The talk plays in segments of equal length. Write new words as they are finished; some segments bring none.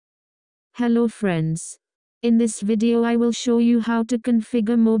Hello friends. In this video I will show you how to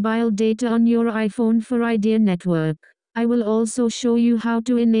configure mobile data on your iPhone for Idea Network. I will also show you how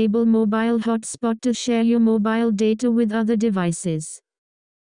to enable mobile hotspot to share your mobile data with other devices.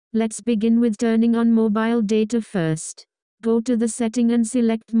 Let's begin with turning on mobile data first. Go to the setting and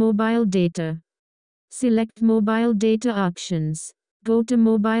select mobile data. Select mobile data options. Go to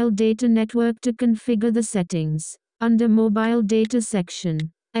mobile data network to configure the settings. Under mobile data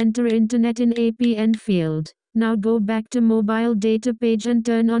section, enter internet in APN field. Now go back to mobile data page and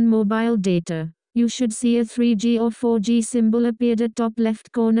turn on mobile data. You should see a 3G or 4G symbol appear at top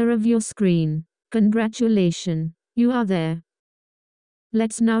left corner of your screen. Congratulations, you are there.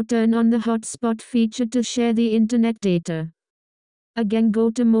 Let's now turn on the hotspot feature to share the internet data. Again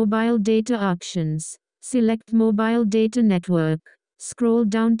go to mobile data options. Select mobile data network. Scroll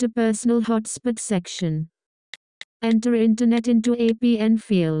down to personal hotspot section. Enter internet into APN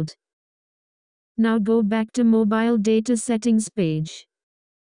field. Now go back to mobile data settings page.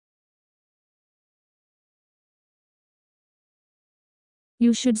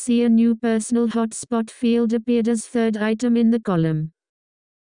 You should see a new personal hotspot field appeared as third item in the column.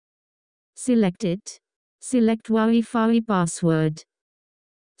 Select it. Select Wi-Fi password.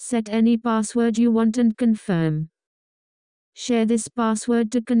 Set any password you want and confirm. Share this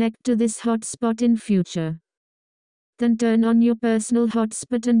password to connect to this hotspot in future. Then turn on your personal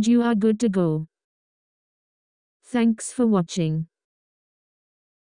hotspot and you are good to go. Thanks for watching.